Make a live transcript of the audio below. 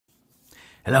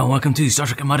Hello and welcome to Star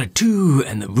Trek Armada II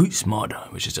and the Roots mod,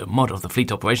 which is a mod of the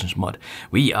Fleet Operations mod.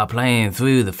 We are playing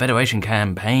through the Federation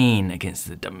campaign against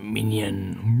the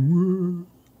Dominion.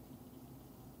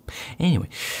 Anyway,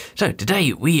 so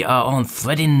today we are on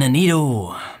Threading the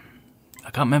Needle.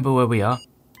 I can't remember where we are.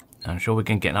 I'm sure we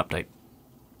can get an update.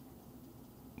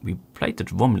 We played the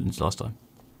Romulans last time.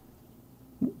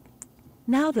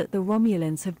 Now that the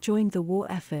Romulans have joined the war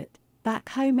effort, back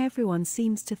home everyone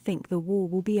seems to think the war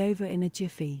will be over in a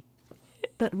jiffy.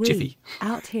 But we,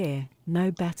 out here,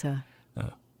 know better.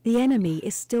 The enemy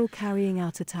is still carrying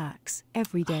out attacks,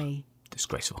 every day.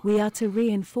 Disgraceful. We are to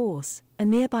reinforce a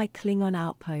nearby Klingon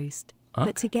outpost,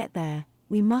 but to get there,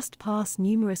 we must pass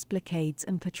numerous blockades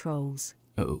and patrols.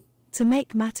 To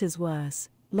make matters worse,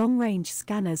 long-range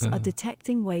scanners are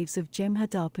detecting waves of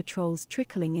Jem'Hadar patrols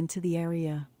trickling into the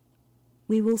area.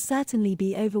 We will certainly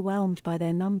be overwhelmed by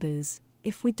their numbers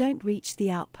if we don't reach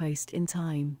the outpost in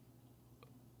time.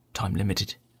 Time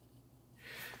limited.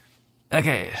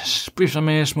 Okay, brief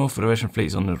summary. Small Federation fleet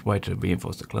is on the way to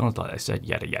reinforce the Klingons, like I said.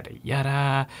 Yada yada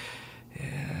yada.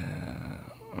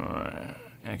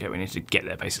 Okay, we need to get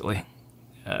there basically.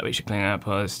 Reach the Klingon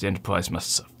outpost. The Enterprise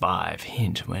must survive.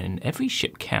 Hint: when every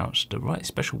ship counts, the right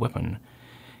special weapon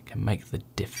can make the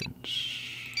difference.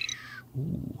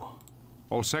 Ooh.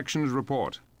 All sections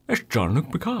report. It's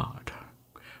Jean-Luc Picard.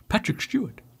 Patrick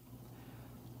Stewart.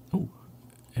 Oh,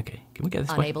 okay. Can we go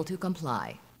this way? Unable to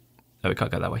comply. Oh, we can't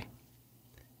go that way.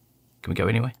 Can we go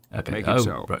anyway? Okay. Make it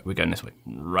so. Right, we're going this way.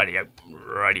 Radio.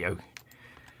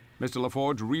 Mr.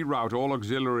 LaForge, reroute all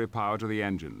auxiliary power to the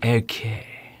engines. Okay.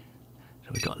 So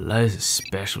we've got loads of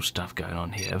special stuff going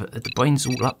on here. The brain's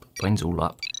all up.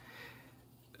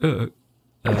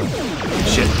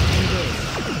 Shit.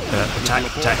 Attack.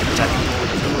 Okay.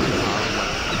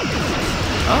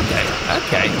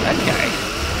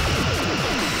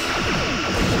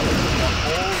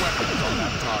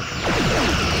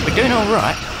 We're doing all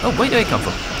right. Oh, where do they come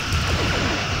from?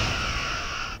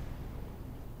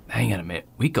 Hang on a minute.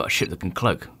 We got a ship that can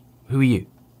cloak. Who are you?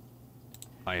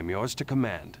 I am yours to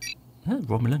command.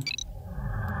 Romulan.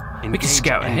 Engage we can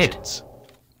scout engines.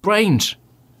 ahead. Brains.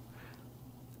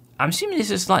 I'm assuming this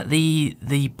is like the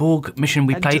Borg mission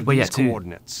we played where you had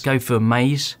to go for a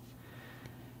maze.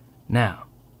 Now.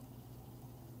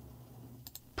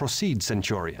 Proceed,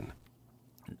 Centurion.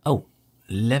 Oh,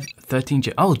 13.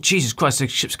 Oh, Jesus Christ, the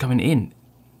ship's coming in.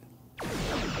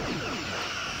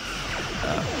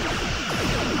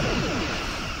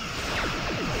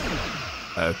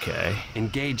 Okay.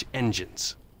 Engage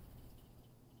engines.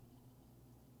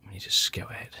 We need to scout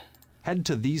ahead. Head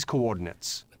to these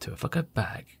coordinates. So if I go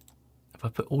back, if I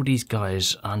put all these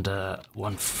guys under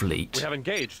one fleet... We have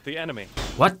engaged the enemy.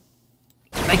 What?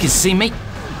 They can see me?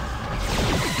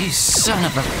 You son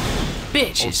of a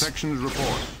bitches! All sections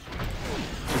report.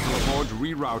 Mr. LaForge,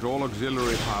 reroute all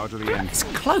auxiliary power to the engines. It's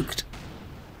cloaked.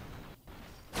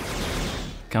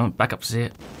 Come on, back up to see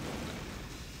it.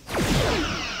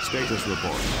 Status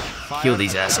report. Fire Kill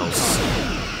these assholes.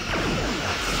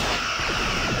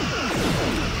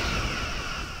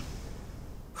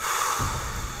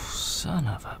 Son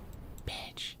of a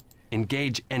bitch.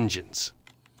 Engage engines.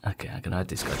 Okay, I can add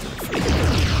this guy to the fleet.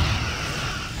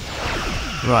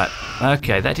 Right,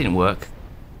 okay, that didn't work.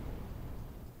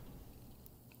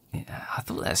 Yeah, I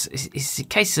thought it's a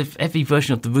case of every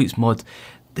version of the Roots mod,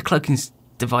 the cloaking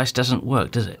device doesn't work,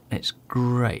 does it? It's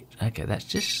great. Okay, that's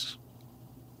just...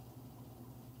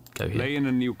 Go here. Lay in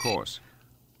a new course.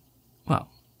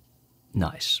 Well,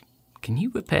 nice. Can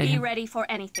you repair Be him? ready for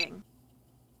anything.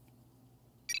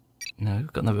 No,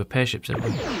 we've got no repair ships, have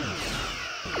we?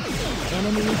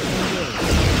 Enemy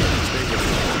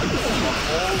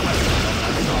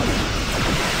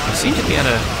I seem to be able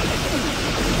to...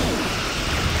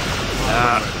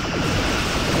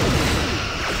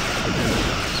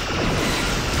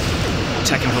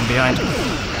 attack him from behind.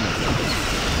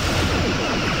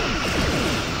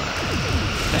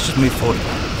 Let's just move forward.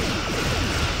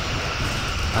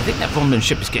 I think that Romulan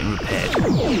ship is getting repaired.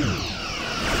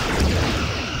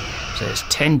 So there's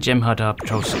 10 Jem'Hadar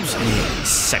patrol ships in the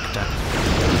sector.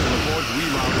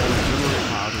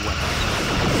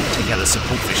 Take out the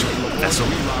support vessel.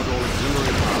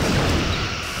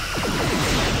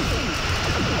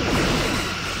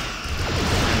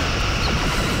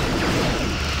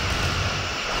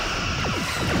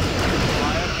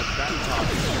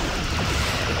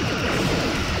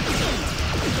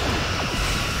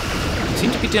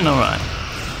 Seem to be doing alright.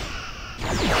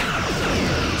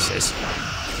 He says.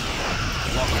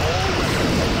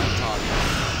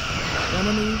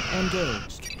 enemy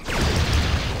engaged.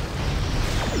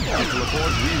 Mr.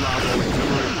 LaForge, reroute all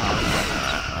auxiliary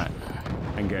power.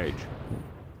 Engage.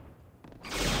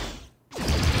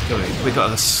 We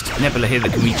got a nebula here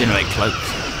that can regenerate cloaks.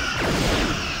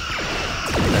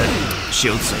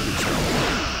 Shield savings.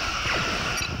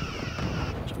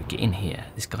 So we get in here.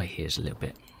 This guy here is a little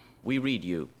bit. We read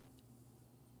you.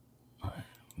 Right,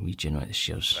 regenerate the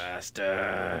shields.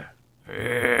 Faster.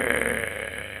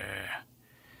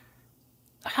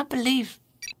 I can't believe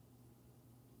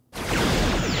that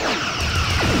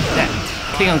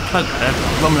Klingon cloak,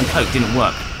 Romulan cloak didn't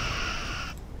work.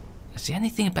 That's the only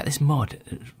thing about this mod.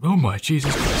 Oh my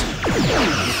Jesus Christ!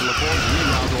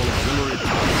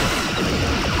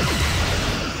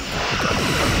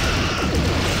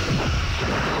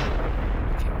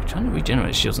 Okay, we're trying to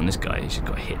regenerate shields on this guy. He's just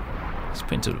got hit. He's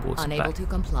put into the water. Unable to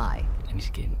comply. And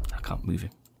he's getting. I can't move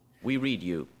him. We read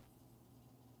you.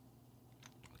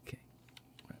 Okay.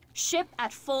 Ship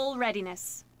at full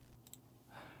readiness.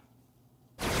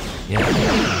 Yeah.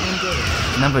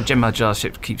 The number of Gemma Jar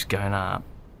ships keeps going up,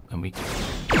 and we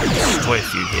destroy a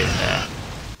few here and there.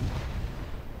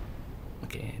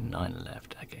 Okay, 9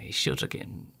 left. Okay, his shields are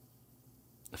getting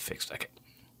fixed. Okay.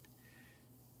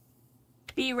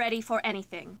 Be ready for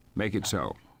anything. Make it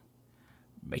so.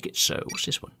 Make it so. What's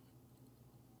this one?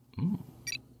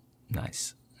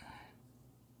 Nice.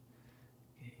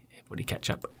 Okay, everybody catch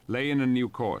up. Lay in a new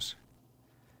course.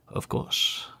 Of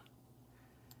course.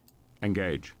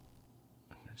 Engage.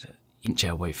 There's an inch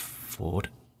our way forward.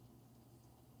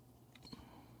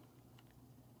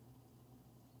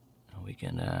 Are we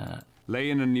gonna... Lay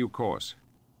in a new course.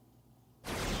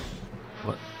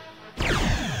 What?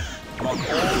 Lock all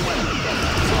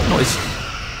weapons. Noise.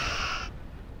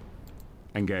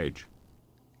 Engage.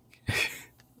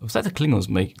 Was that the Klingons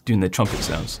doing their trumpet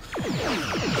sounds?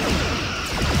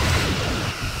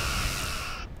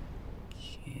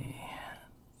 Okay.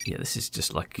 Yeah, this is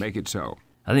just like... Make it so.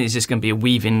 I think it's just going to be a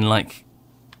weaving, like,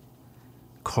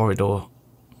 corridor,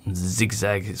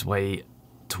 zigzag its way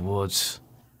towards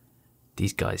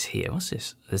these guys here. What's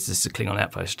this? This is a Klingon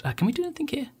outpost. Can we do anything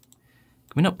here?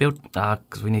 Can we not build...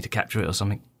 because we need to capture it or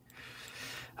something.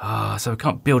 So we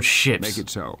can't build ships. Make it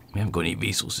so. We haven't got any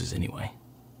resources anyway.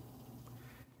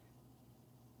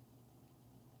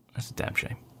 That's a damn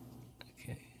shame.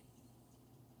 Okay.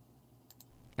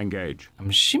 Engage. I'm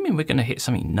assuming we're going to hit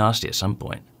something nasty at some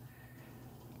point.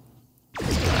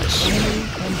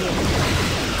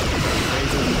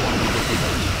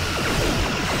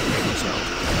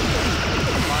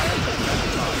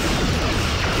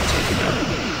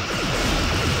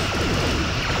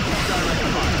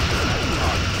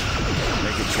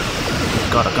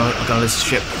 God, I'm gonna lose the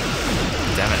ship.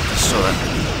 Damn it, I just saw that.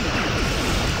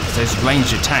 Those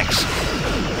ranged attacks.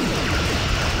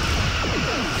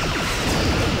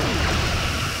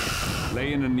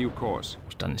 Lay in a new course.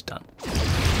 What's done is done.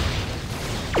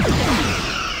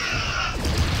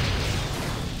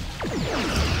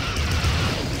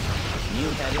 New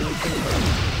heading confirmed.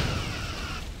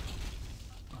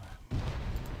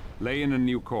 Lay in a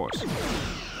new course.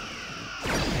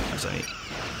 That's only...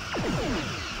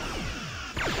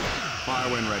 Fire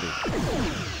when ready.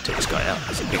 Take this guy out.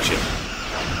 It's a big ship.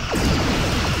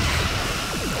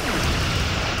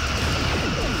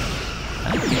 I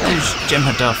don't think those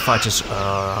Jem'Hadar fighters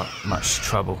are much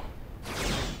trouble.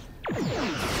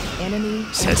 Enemy.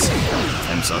 Says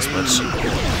themselves, but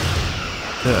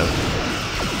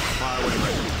Fire when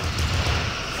ready.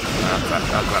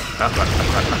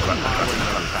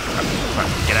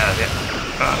 Get out of here.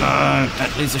 Oh no,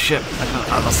 don't lose the ship. I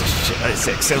lost the ship. It's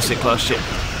the Excelsior class ship.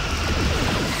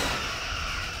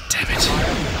 Damn it.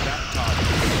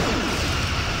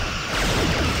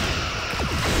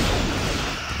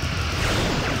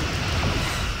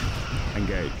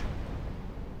 Engage.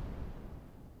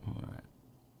 Alright.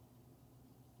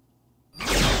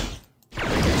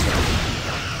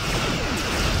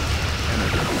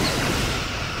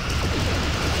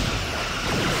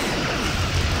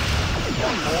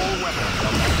 All weapons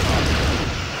on that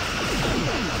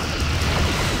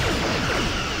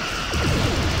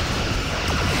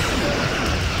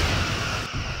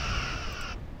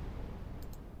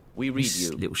We read This you.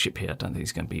 little ship here, I don't think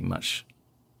it's going to be much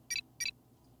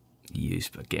use,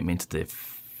 but get him into the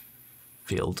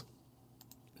field.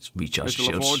 Let's recharge Missile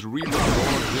shields. forge, reroute all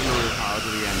auxiliary power to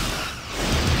the engine.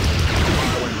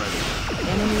 Fire when ready.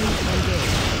 Enemy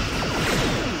engaged.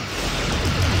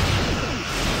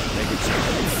 Make it so.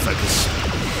 Focus.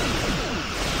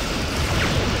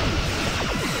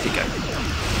 There you go.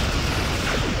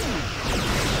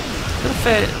 Got a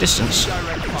fair distance.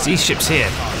 These ships here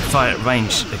fire at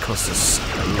range. They cost us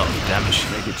a lot of damage.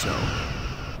 Make it so.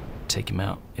 Take him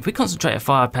out. If we concentrate our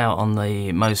firepower on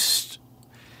the most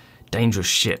dangerous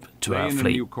ship to Lay our in a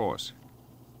fleet, new course.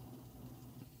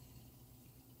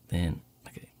 then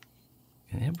okay.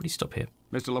 Can everybody stop here?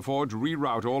 Mr. LaForge,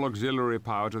 reroute all auxiliary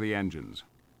power to the engines.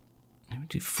 Let me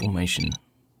do formation.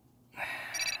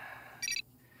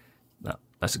 No,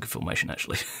 that's a good formation,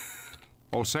 actually.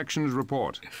 All sections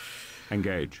report.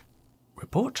 Engage.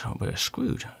 Report? Oh, we're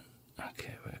screwed.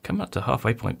 Okay, we're coming up to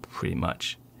halfway point pretty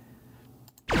much.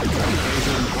 Laser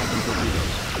and quantum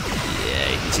torpedoes. Yeah,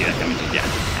 you can see that coming, did ya?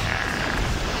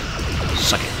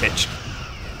 Suck it, bitch.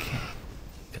 Okay.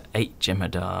 Got 8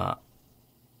 Jem'Hadar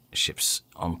ships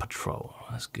on patrol.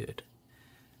 That's good.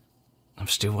 I'm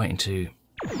still waiting to...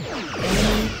 Oh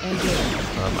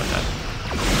my god.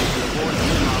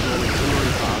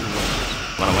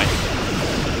 Run away.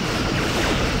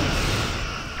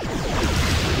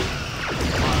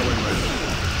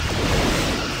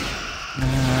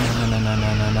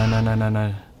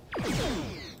 No.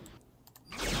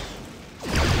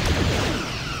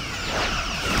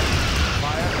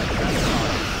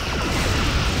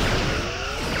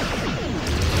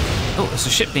 Oh, there's a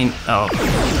ship being... Oh.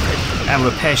 Our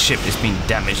repair ship is being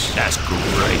damaged. That's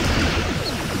great.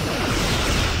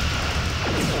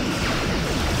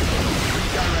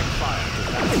 Redirect fire.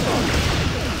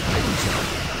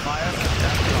 Fire.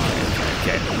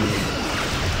 Okay.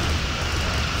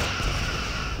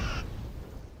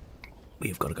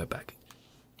 We've got to go back.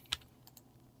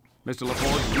 Mr.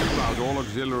 LaForge, reroute all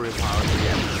auxiliary power to the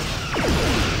engines.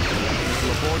 Mr.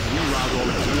 LaForge, reroute all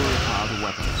auxiliary power to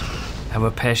weapons. Our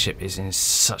repair ship is in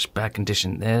such bad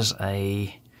condition. There's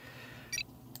a...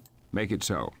 Make it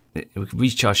so. We can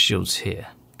recharge shields here.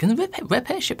 Can the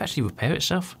repair ship actually repair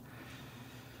itself?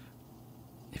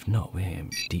 If not, we're in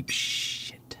deep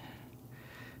shit.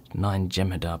 9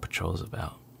 Jem'Hadar patrols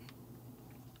about.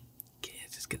 Okay,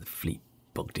 let's just get the fleet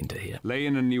bogged into here. Lay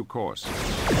in a new course.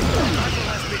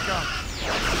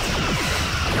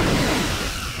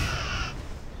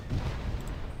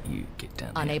 You get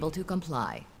down there. Unable to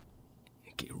comply.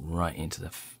 Get right into the...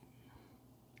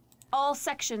 All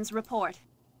sections report.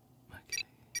 Okay.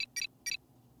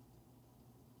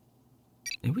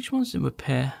 And which one's the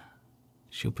repair?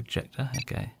 Shield projector,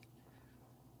 okay.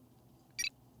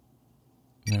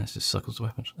 No, it's just Suckle's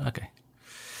weapons. Okay.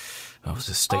 What was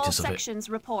the status All of it? sections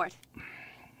report.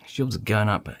 Shields are going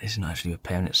up, but it's not actually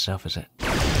repairing itself, is it?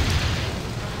 I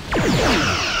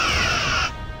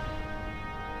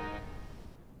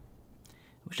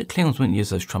wish the Klingons wouldn't use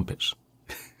those trumpets.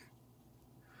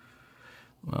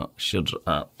 Well, shields are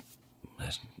up.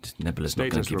 This nebula's not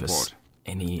going to give us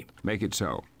any Make it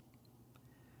so.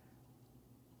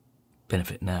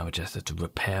 benefit now. We just have to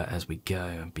repair as we go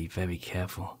and be very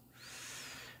careful.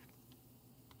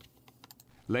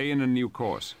 Lay in a new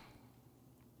course.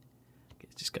 Okay,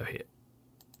 let's just go here.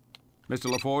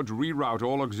 Mr. LaForge, reroute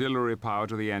all auxiliary power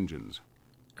to the engines.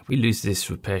 If we lose this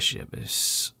repair ship,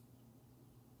 it's...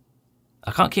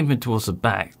 I can't keep him towards the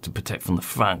back to protect from the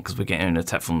front because we're getting an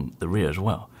attack from the rear as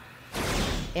well.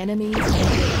 Enemy engaged.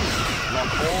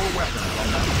 Lock all weapons on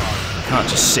that I can't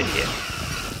just sit here.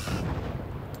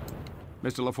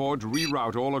 Mr. LaForge,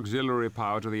 reroute all auxiliary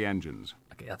power to the engines.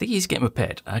 Okay, I think he's getting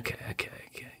repaired. Okay.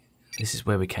 This is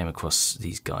where we came across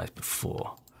these guys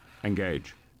before.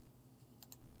 Engage.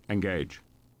 Engage.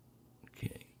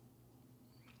 Okay.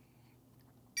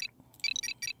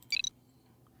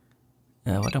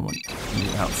 No, I don't want you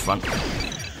out front.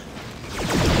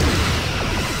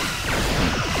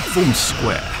 Form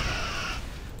square.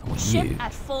 I want Ship you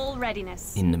at full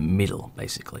readiness. in the middle,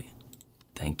 basically.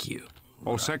 Thank you.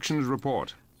 All sections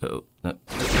report. Oh, no.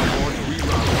 Mr. LaForge,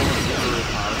 reroute all auxiliary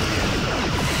power to the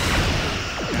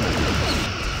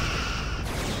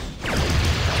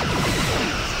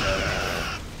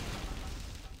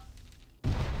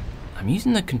I'm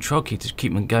using the control key to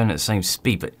keep them going at the same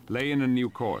speed, but Lay in a new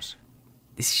course.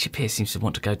 this ship here seems to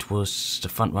want to go towards the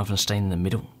front rather than staying in the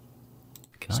middle.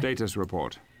 Can I Status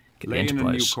report. get the Lay in a new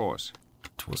Enterprise course.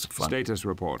 towards the front? Status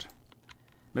report.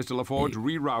 Mr. LaForge,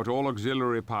 reroute all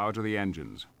auxiliary power to the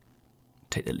engines.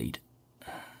 Take the lead.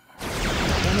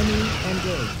 Enemy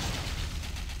engaged.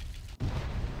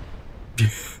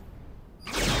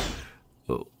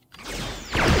 Oh.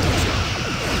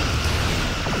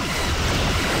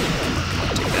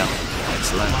 Take it out.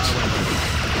 Excellent.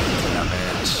 Down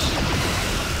there.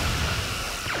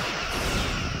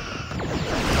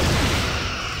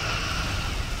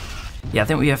 Yeah, I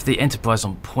think we have the Enterprise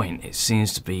on point. It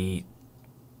seems to be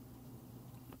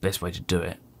the best way to do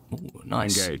it. Ooh,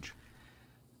 nice. Engage.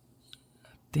 I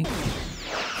think...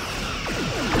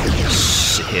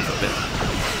 Sit here for a bit.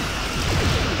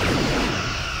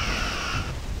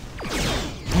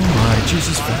 Alright,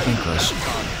 Jesus fucking Christ.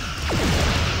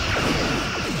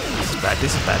 This is bad,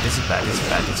 this is bad, this is bad, this is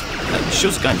bad, this is bad. The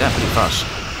shields are going down pretty fast.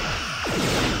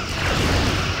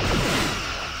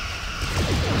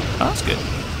 Oh, that's good.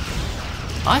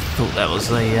 I thought that was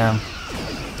a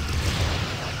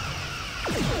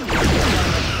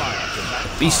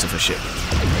beast of a ship.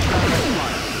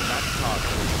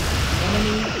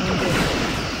 Enemy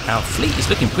engaged. Our fleet is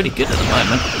looking pretty good at the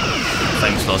moment.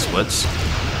 Famous last words.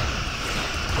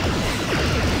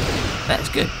 That's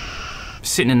good.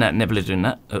 Sitting in that nebula doing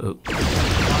that. Uh-oh.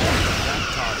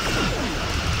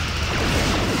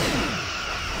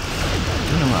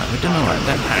 We're doing alright.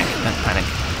 Don't panic. Don't panic.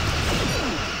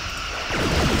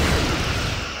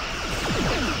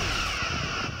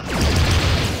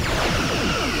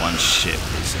 One ship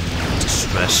is in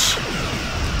distress.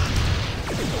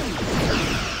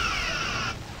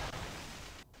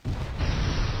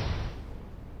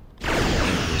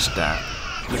 Who is that?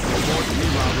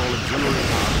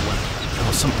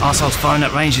 Oh, some arsehole's firing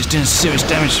at range. He's doing serious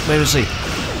damage. Where is he?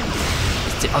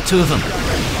 Oh, two of them.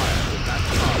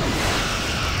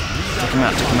 Take him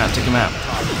out, take him out, take him out.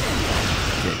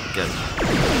 Okay, go.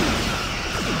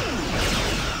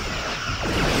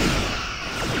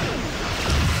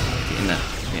 Get in there,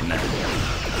 get in there.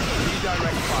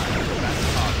 Redirect fire to that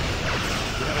target.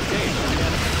 We have engaged the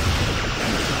enemy.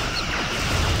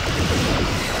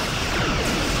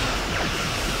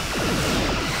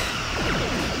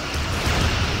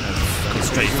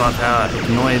 Concentrate firepower,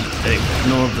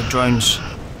 ignore the drones.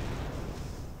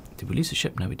 Did we lose the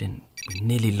ship? No, we didn't. We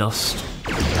nearly lost.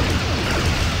 Fire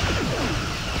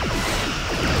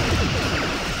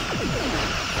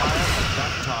at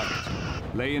that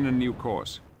target. Lay in a new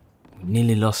course. We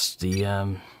nearly lost the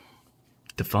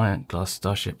Defiant class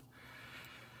starship.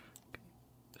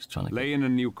 Just trying to. Lay in a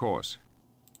new course.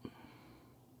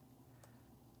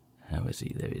 How is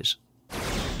he? There he is.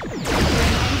 Engines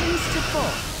to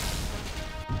full.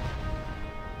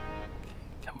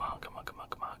 Come on, come on, come on,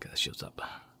 come on. Get the shields up.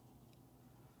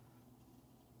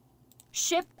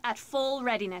 Ship at full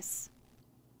readiness.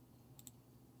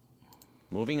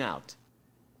 Moving out.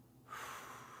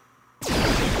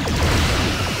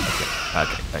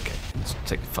 Okay. Let's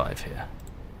take 5 here.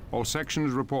 All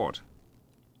sections report.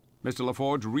 Mr.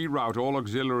 LaForge, reroute all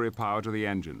auxiliary power to the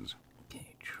engines.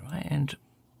 Okay, try and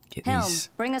get Helm, these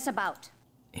bring us about.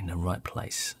 in the right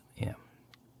place. Yeah.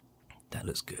 That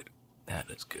looks good. That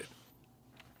looks good.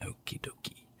 Okie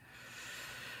dokie.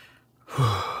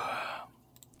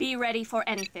 Be ready for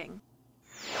anything.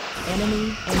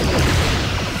 Enemy engaged.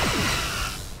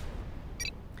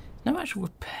 No actual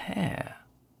repair.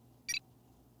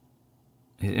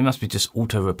 It must be just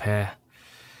auto repair.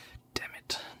 Damn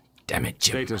it. Damn it,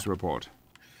 Jim. Status report.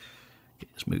 Okay,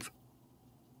 let's move.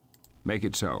 Make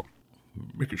it so.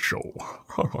 Make it show.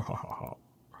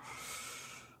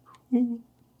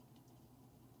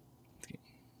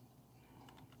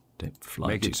 Don't fly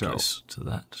Make too it so. close to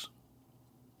that.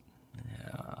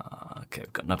 Yeah, okay,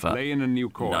 we've got another Lay in a new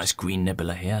course. nice green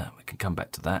nebula here. We can come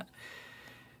back to that.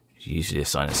 It's usually a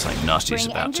sign of something nasty is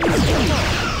Bring about to. engines to full.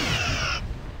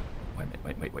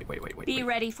 Wait. Be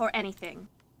ready for anything.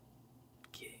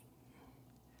 Okay.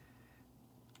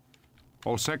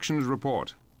 All sections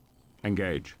report.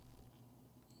 Engage.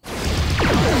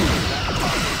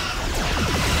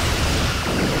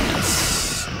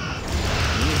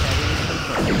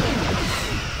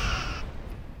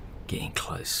 Getting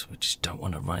close. We just don't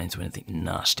want to run into anything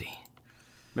nasty.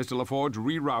 Mr. LaForge,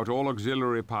 reroute all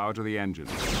auxiliary power to the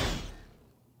engines.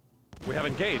 We have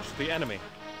engaged the enemy.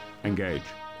 Engage.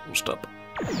 We'll stop.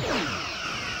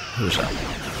 Who's that?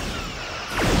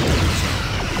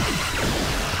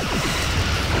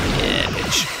 Yeah,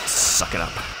 bitch. Suck it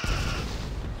up.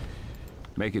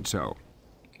 Make it so.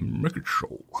 Make it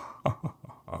show.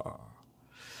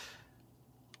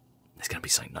 There's going to be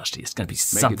something nasty. It's going to be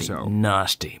something so.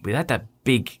 nasty. We had that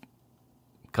big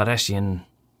Cardassian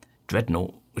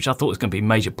dreadnought, which I thought was going to be a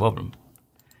major problem.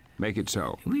 Make it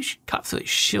so. We should cut through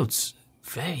its shields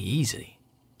very easily.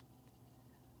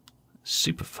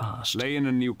 Super fast. Lay in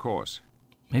a new course.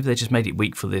 Maybe they just made it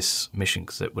weak for this mission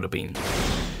because it would have been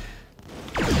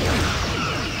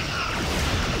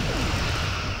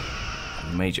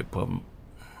a major problem.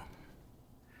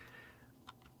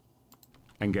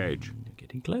 Engage.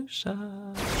 Getting closer.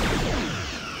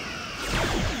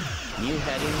 New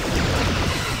heading.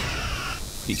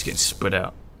 He's getting spread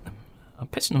out. I'm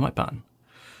pressing the right button.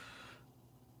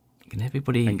 Can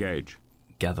everybody Engage.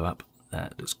 gather up?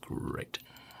 That looks great.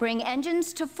 Bring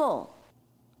engines to full.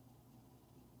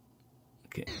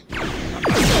 Okay.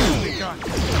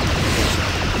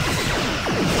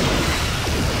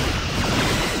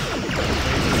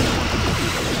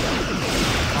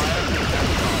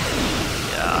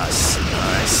 Yes,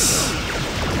 nice.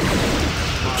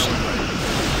 Oops.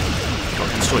 Got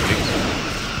destroyed, dude.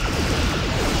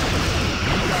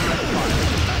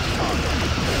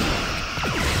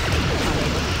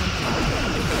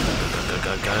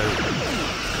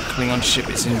 Klingon ship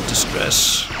is in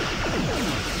distress.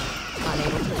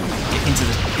 Unable to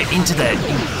Get into there,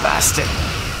 you bastard!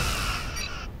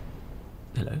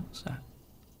 Hello, what's that?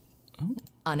 Oh,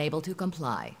 Unable to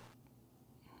comply.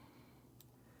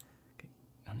 okay.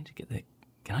 I need to get there.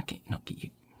 Can I not get you?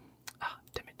 Ah,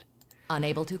 damn it.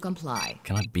 Unable to comply.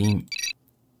 Can I beam?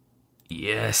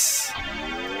 Yes.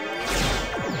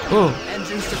 Oh.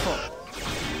 Engines to full.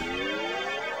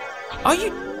 Are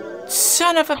you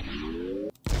son of a...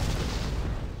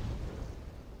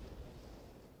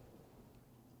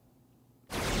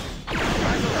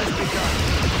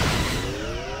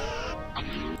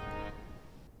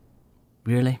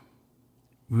 Really?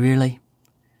 Really?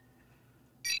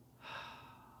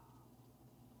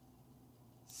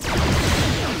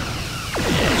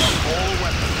 All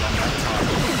weapons on that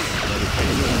target. Ready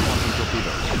phaser and quantum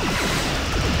torpedoes.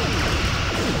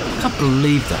 I can't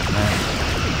believe that, man.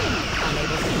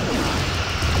 Unable to comply.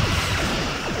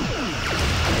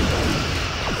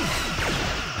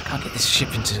 I can't get this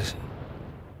ship into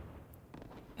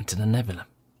the nebula.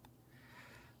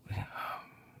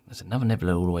 There's another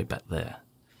nebula all the way back there.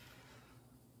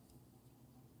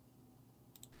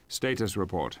 Status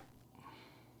report.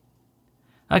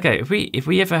 Okay, if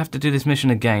we ever have to do this mission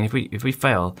again, if we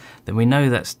fail, then we know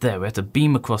that's there. We have to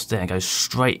beam across there and go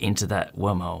straight into that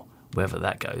wormhole, wherever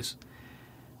that goes.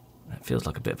 That feels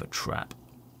like a bit of a trap.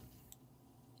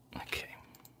 Okay.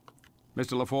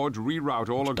 Mr. LaForge, reroute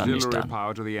all What's done is auxiliary done.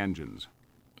 power to the engines.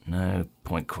 No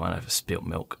point crying over spilt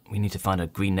milk. We need to find a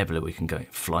green nebula we can go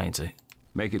fly into.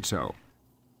 Make it so.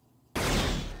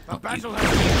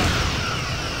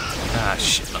 Ah,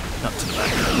 shit. Not to the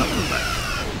back. Not to the back.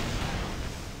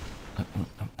 No.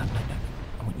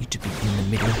 I want you to be in the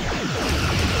middle.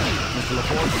 Mr.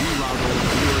 LaForge, reroute all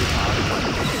auxiliary power to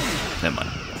engines. Never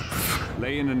mind.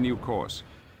 Lay in a new course.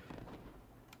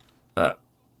 Hang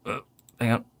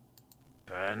on.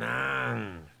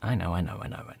 Penang. I know.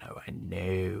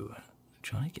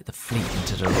 Trying to get the fleet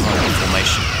into the right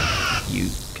formation. You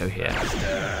go here.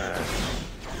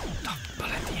 Oh,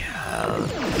 bloody hell.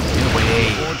 Get away,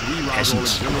 Forge, reroute all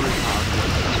peasants. auxiliary power to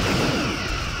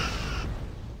engines.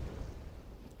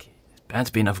 Okay. There's bound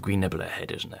to be enough green nebula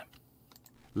ahead, isn't there?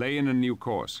 Lay in a new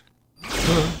course. Lock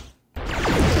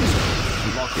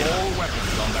all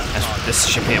weapons on that That's target. this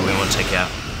ship here we want to take out.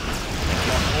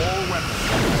 Lock all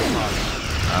weapons on that target.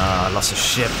 Ah, I lost a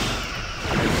ship.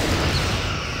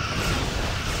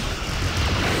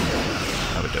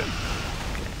 How we doing?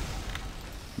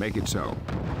 Make it so.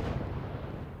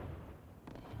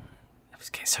 We're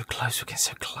getting so close. We're getting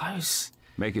so close.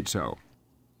 Make it so.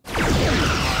 Fire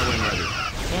when ready.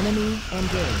 Enemy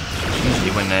engaged.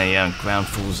 Usually when the ground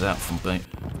falls out from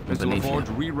Mr. beneath you. LaForge,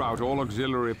 reroute all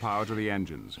auxiliary power to the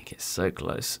engines. It gets so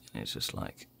close. It's just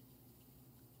like...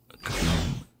 Take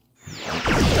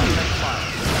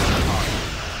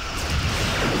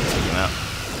him out.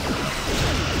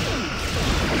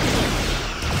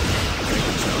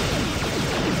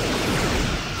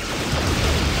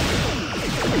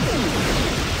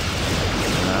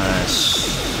 Nice.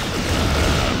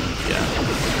 Yeah.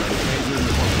 Phaser and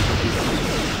quantum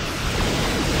torpedoes.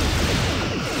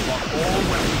 Lock all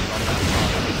weapons on that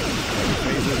target.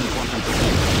 Phaser and quantum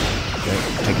torpedoes. Okay,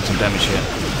 taking some damage here.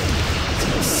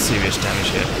 Some serious damage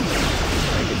here.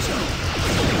 Make it so.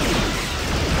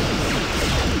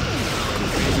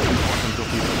 Phaser and quantum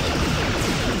torpedoes.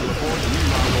 Mr. LaForge,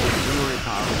 reroute all auxiliary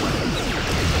power to weapons.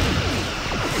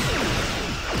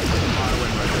 Fire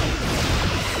when ready.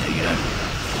 There you go.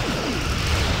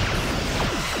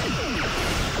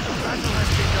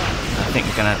 I think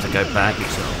we're going to have to go back.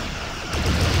 So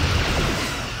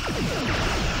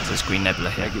there's Green Nebula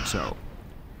here. Make it so.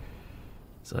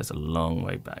 So it's a long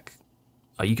way back.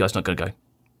 Are you guys not going to go?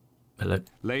 Hello?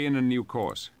 Lay in a new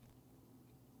course.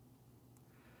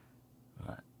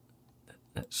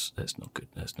 That's not good.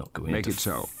 That's not good. We Make need it to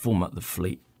so. form up the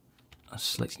fleet. I'm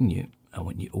selecting you. I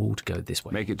want you all to go this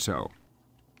way. Make it so.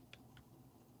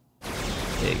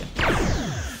 There you go.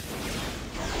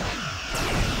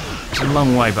 It's a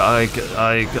long way, but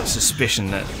I got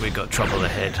suspicion that we got trouble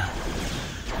ahead.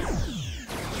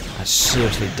 I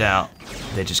seriously doubt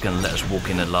they're just going to let us walk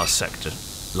in the last sector.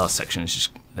 Last section is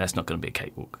just, that's not going to be a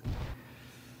cakewalk.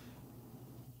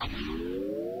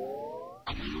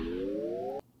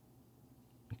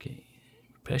 Okay,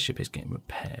 repair ship is getting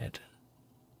repaired.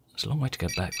 There's a long way to go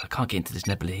back. I can't get into this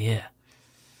nebula here.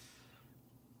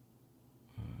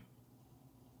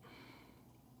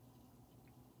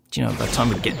 Do you know, by the time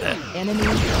we get there, Enemy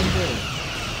engaged.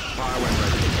 Fire when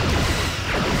ready.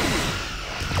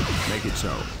 Make it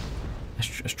so.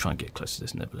 let's try and get close to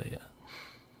this nebula here.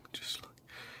 Just like,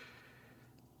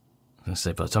 I was going to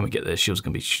say, by the time we get there, shield's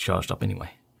going to be charged up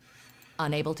anyway.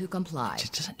 Unable to comply. It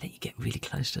just doesn't let you get really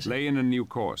close, does it? Lay in a new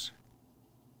course.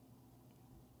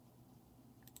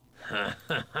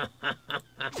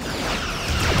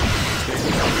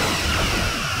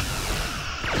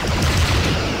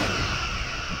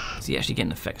 Is he actually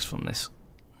getting effects from this?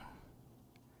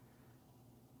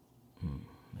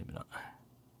 Maybe not.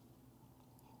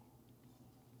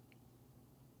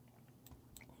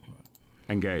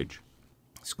 Engage.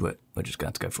 Screw it. We're just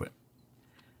going to have to go for it.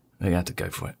 We're going to have to go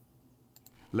for it.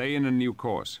 Lay in a new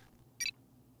course.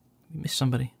 We missed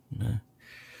somebody? No.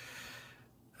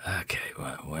 Okay,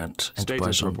 well, we want Status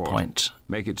Enterprise on report. point.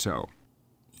 Make it so.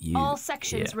 You, All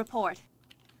sections yeah. report.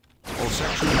 All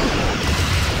sections report.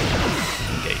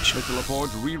 Engage. Mr. LaForge,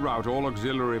 reroute all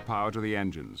auxiliary power to the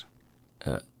engines.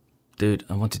 Dude,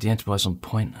 I wanted the Enterprise on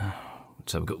point.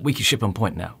 So we've got weaker ship on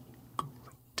point now.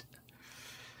 Great.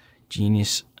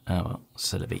 Genius. Oh, well,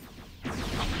 Celebi.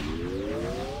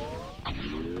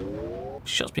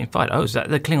 Shots being fired. Oh, is that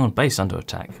the Klingon base under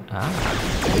attack? Ah.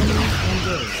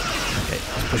 Okay,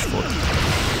 let's push forward.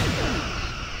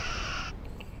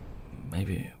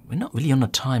 Maybe we're not really on a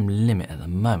time limit at the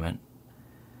moment.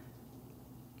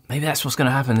 Maybe that's what's going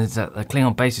to happen, is that the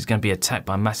Klingon base is going to be attacked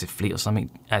by a massive fleet or something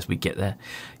as we get there.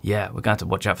 Yeah, we're going to have to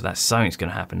watch out for that. Something's going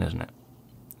to happen, isn't it?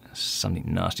 Something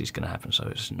nasty is going to happen, so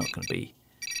it's not going to be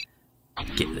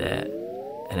get there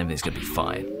and everything's going to be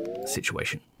fine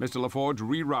situation. Mr. LaForge,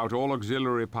 reroute all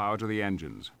auxiliary power to the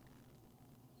engines.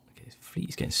 Okay, the fleet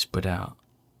is getting spread out.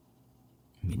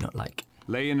 Me not like.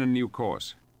 Lay in a new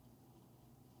course.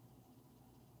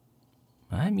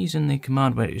 I'm using the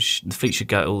command where the fleet should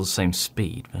go at all the same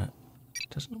speed, but it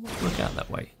doesn't always work out that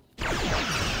way. I'm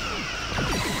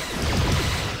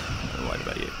not worried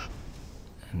about you.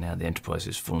 And now the Enterprise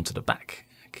has fallen to the back.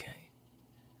 Okay.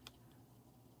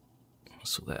 I'll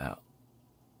sort that out.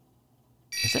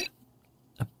 Is there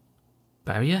a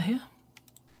barrier here?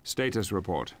 Status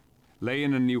report. Lay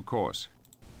in a new course.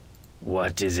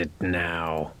 What is it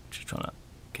now? Just trying to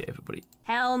get everybody.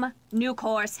 Helm, new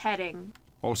course heading.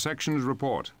 All sections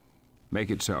report.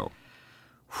 Make it so.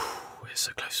 We're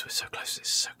so close, we're so close, it's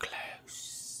so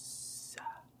close.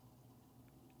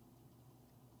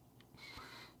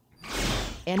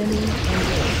 Enemy engaged.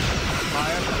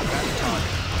 Fire at that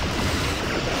target.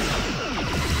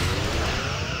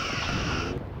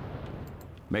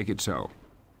 Make it so.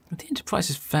 The Enterprise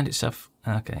has found itself.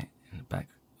 Okay, in the back.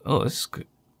 Oh, this is good.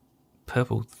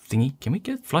 Purple thingy. Can we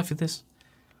go fly through this?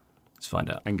 Let's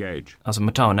find out. Engage. Oh, it's a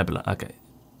Matawa Nebula. Okay.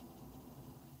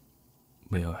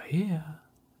 We are here.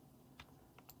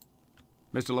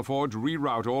 Mr. LaForge,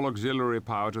 reroute all auxiliary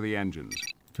power to the engines.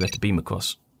 Do we have to beam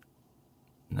across?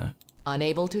 No.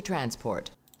 Unable to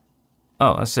transport.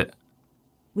 Oh, that's it.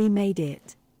 We made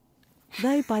it.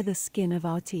 Though by the skin of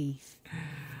our teeth.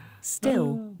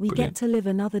 Still, we brilliant. get to live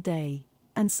another day.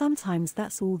 And sometimes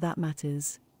that's all that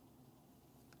matters.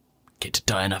 Get to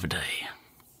die another day.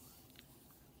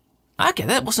 Okay,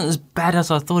 that wasn't as bad as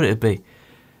I thought it would be.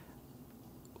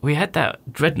 We had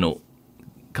that Dreadnought,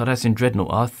 Cardassian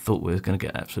Dreadnought. I thought we were going to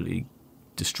get absolutely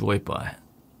destroyed by it.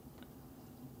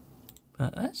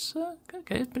 But that's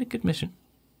okay. It's been a good mission.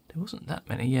 There wasn't that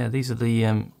many. Yeah, these are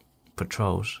the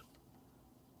patrols.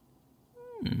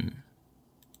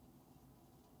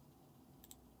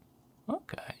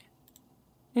 Okay.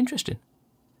 Interesting.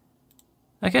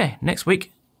 Okay, next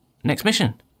week, next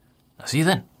mission. I'll see you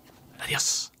then.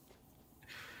 Adios.